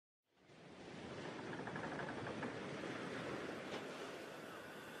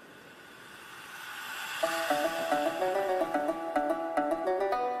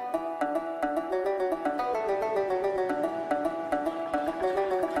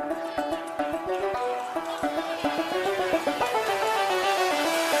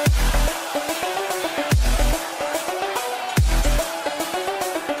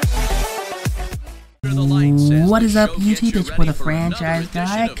What is up, YouTube? It's for the franchise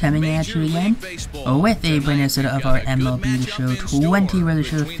guy coming at you again with a brand new episode of our MLB The Show 20 regular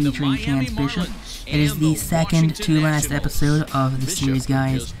show featuring Chance Bishop. It is the second to last episode of the series,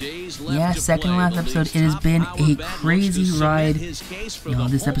 guys. Yeah, second to last episode. It has been a crazy ride. You know,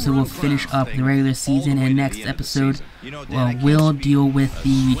 this episode will finish up the regular season, and next episode will deal with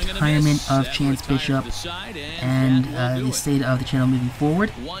the retirement of Chance Bishop and the state of the channel moving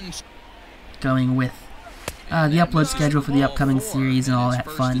forward. Going with the upload schedule for the upcoming series and all that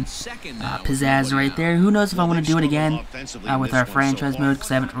fun pizzazz right there. Who knows if I want to do it again with our franchise mode, because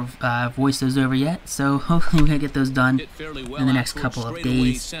I haven't voiced those over yet. So hopefully we're going to get those done in the next couple of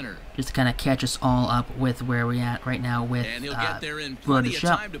days, just to kind of catch us all up with where we're at right now with Road to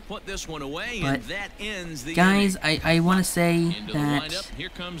Show. But guys, I want to say that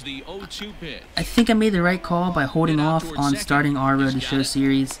I think I made the right call by holding off on starting our Road to Show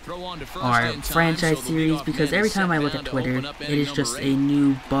series, our franchise series, because every time I look at Twitter, it is just a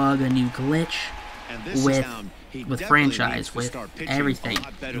new bug, a new glitch with franchise, with everything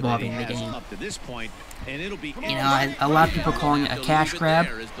involving the game. You know, a lot of people are calling it a cash grab,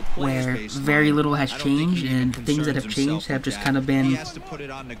 where very little has changed, and the things that have changed have just kind of been,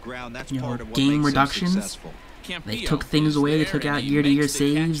 you know, game reductions. They took things away, they took out year-to-year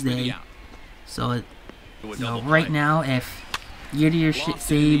saves, so, you know, right now, if year-to-year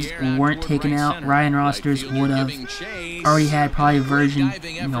saves weren't taken out, Ryan Rosters would have already had probably a version,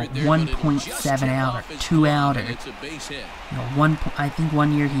 you know, 1.7 out or 2 out, or, you know, I think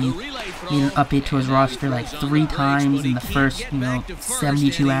one year he made an update to his roster like 3 times in the first, you know,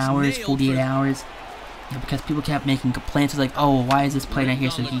 72 hours, 48 hours, you know, because people kept making complaints. It's like, oh, why is this player not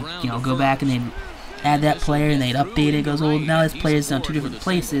here? So he, you know, go back and they'd add that player and they'd update it. Goes, well, now this player's on 2 different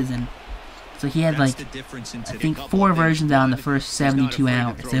places, and so he had like, I think 4 versions out in the first 72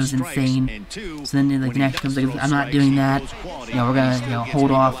 hours. It was insane. So then like the next comes like, I'm not doing that. You know, we're gonna, you know,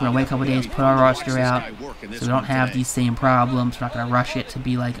 hold off. We're gonna wait a couple days, put our roster out, so we don't have these same problems. We're not gonna rush it to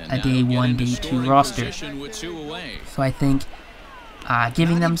be like a day 1, day 2 roster. So I think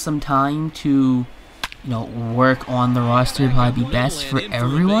giving them some time to, you know, work on the roster would probably be best for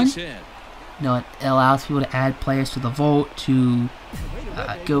everyone. You know, it allows people to add players to the vault, to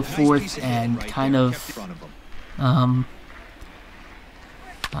go forth and kind of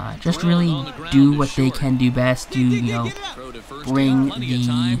just really do what they can do best, to, you know, bring the,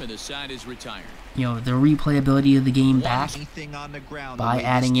 you know, the replayability of the game back by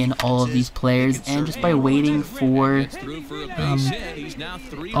adding in all of these players, and just by waiting for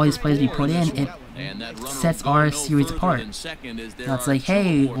all these players to be put in, it sets our series apart. Now it's like,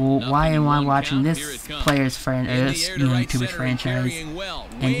 hey, well, why am I watching this player's YouTuber's franchise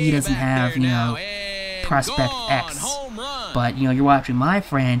and he doesn't have, you know, Prospect X, but, you know, you're watching my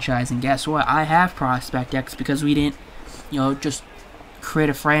franchise, and guess what? I have Prospect X, because we didn't, you know, just create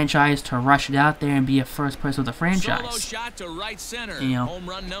a franchise to rush it out there and be a first person with a franchise. You know,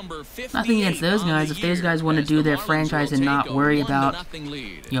 nothing against those guys. If those guys want to do their franchise and not worry about,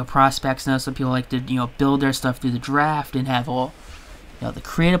 you know, prospects. Now some people like to, you know, build their stuff through the draft and have all, you know, the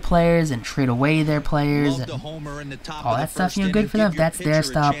creative players and trade away their players and all that stuff. You know, good for them if that's their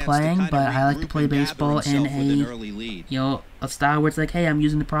style of playing. But I like to play baseball in a, you know, a style where it's like, hey, I'm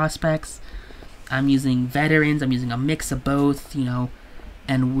using the prospects, I'm using veterans, I'm using a mix of both, you know,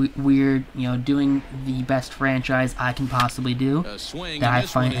 and we're, you know, doing the best franchise I can possibly do, that I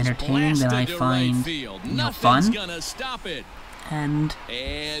find entertaining, that I find, you know, fun. And,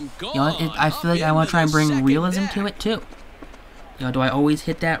 you know, I feel like I want to try and bring realism to it too. You know, do I always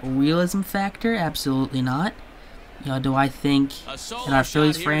hit that realism factor? Absolutely not. You know, do I think in our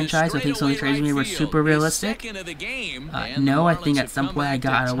Phillies franchise, I think some of the trades we made were super realistic? No, I think at some point I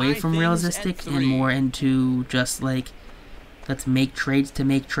got away from realistic and more into just like, let's make trades to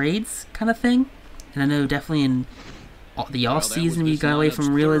make trades kind of thing. And I know definitely in the off season we got away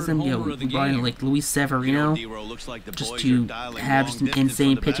from realism. You know, we brought in like Luis Severino just to have just an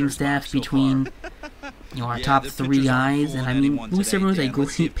insane pitching staff between, you know, our top 3 guys. And I mean, Luis Severino was a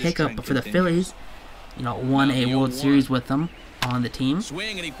great pickup for the Phillies. You know, won a World Series with them on the team.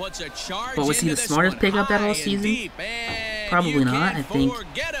 But was he the smartest pickup that whole season? Probably not. I think,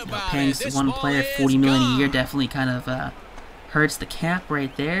 you know, paying one player $40 million a year definitely kind of hurts the cap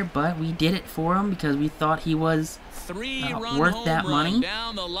right there, but we did it for him because we thought he was worth that money.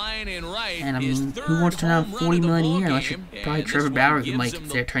 And I mean, who wants to turn down $40 million a year? Unless you're probably Trevor Bauer, who might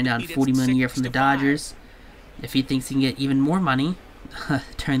consider turning down $40 million a year from the Dodgers if he thinks he can get even more money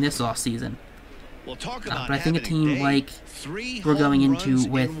during this off season. But I think a team like we're going into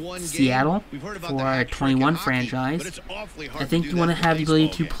with Seattle for our 21 franchise, I think you want to have the ability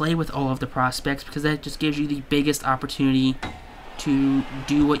to play with all of the prospects, because that just gives you the biggest opportunity to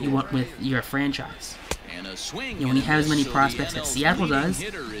do what you want with your franchise. You know, when you have as many prospects that Seattle does,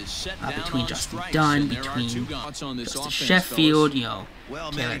 between Justin Dunn, between Justin Sheffield, you know,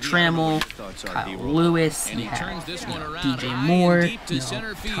 Taylor Trammell, Kyle Lewis, you have DJ Moore, you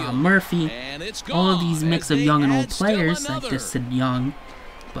know, Tom Murphy, all of these mix of young and old players, like just said young,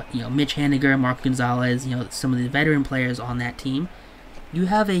 but you know, Mitch Haniger, Mark Gonzalez, you know, some of the veteran players on that team. You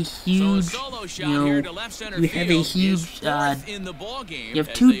have a huge, you know, you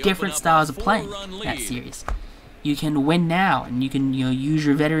have two different styles of playing that series. You can win now, and you can, you know, use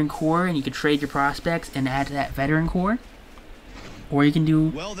your veteran core, and you can trade your prospects and add to that veteran core. Or you can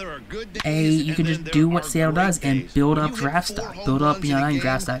do you can just do what Seattle does and build up draft stock. Build up, you know, not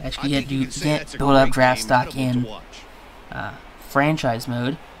draft stock. Actually, you can't build up draft stock in franchise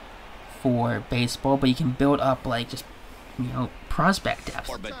mode for baseball, but you can build up, like, just, you know, prospect depth.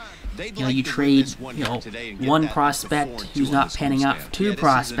 You know, you trade, you know, one prospect who's not panning out for two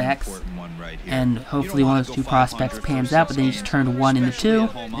prospects, and hopefully one of those two prospects pans out, but then you just turn one into two,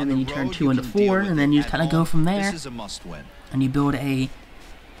 and then you turn two into four, and then you just kind of go from there, and you build a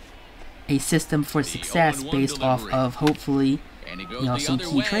system for success based off of, hopefully, you know, some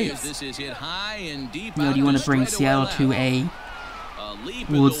key trades. You know, do you want to bring Seattle to a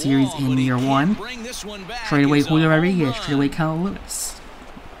World Series in year one? Trade away Julio Rodriguez, trade away Kyle Lewis.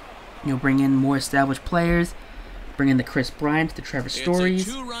 You know, bring in more established players, bring in the Chris Bryant, the Trevor Stories,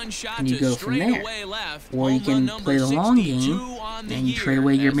 and you go from there. Or you can play the long game, and you trade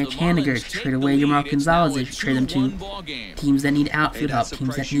away your Mitch Haniger, trade away your Mark Gonzalez, you trade them to teams that need outfield help,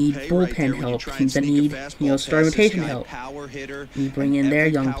 teams that need bullpen help, teams that need, you know, star rotation help. You bring in their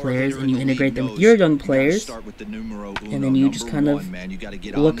young players, and you integrate them with your young players, and then you just kind of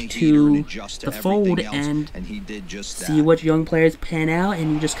look to the fold and see what young players pan out,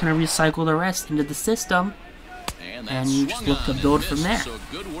 and you just kind of recycle the rest into the system. And you just look to build from there. So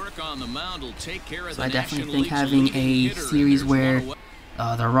I definitely think having a series where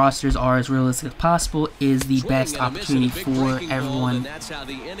the rosters are as realistic as possible is the best opportunity for everyone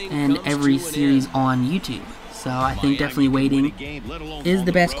and every series on YouTube. So I think definitely waiting is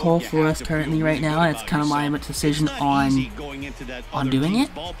the best call for us currently right now, and it's kind of my decision on doing it.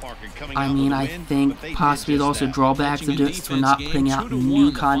 I mean, I think possibly there's also drawbacks of this. We're not putting out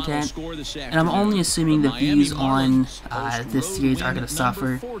new content, and I'm only assuming the views on this series are going to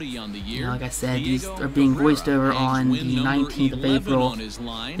suffer. You know, like I said, these are being voiced over on the 19th of April.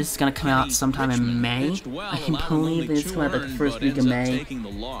 This is going to come out sometime in May. I believe it's coming out the first week of May.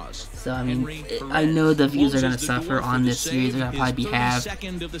 So I mean, I know the views are going to suffer on this series. They're going to probably be half,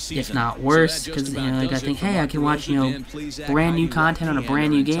 if not worse, because, you know, like, I think, hey, I can watch, you know, brand new content on a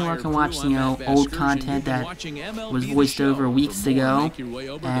brand new game, or I can watch, you know, old content that was voiced over weeks ago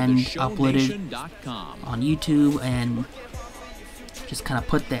and uploaded on YouTube and just kind of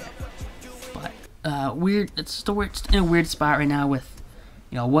put there. But it's in a weird spot right now with,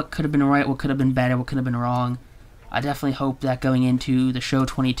 you know, what could have been right, what could have been better, what could have been wrong. I definitely hope that going into the show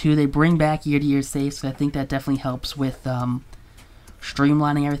 22, they bring back year-to-year saves, so I think that definitely helps with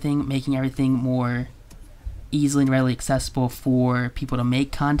streamlining everything, making everything more easily and readily accessible for people to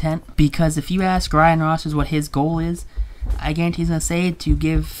make content. Because if you ask Ryan Rosters what his goal is, I guarantee he's going to say to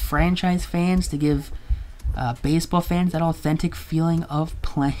give franchise fans, to give baseball fans that authentic feeling of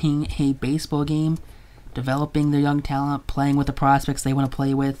playing a baseball game, developing their young talent, playing with the prospects they want to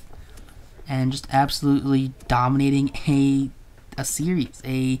play with, and just absolutely dominating a series,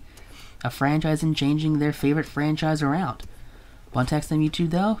 a franchise, and changing their favorite franchise around. One text on YouTube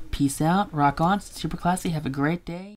though. Peace out. Rock on. Super classy. Have a great day.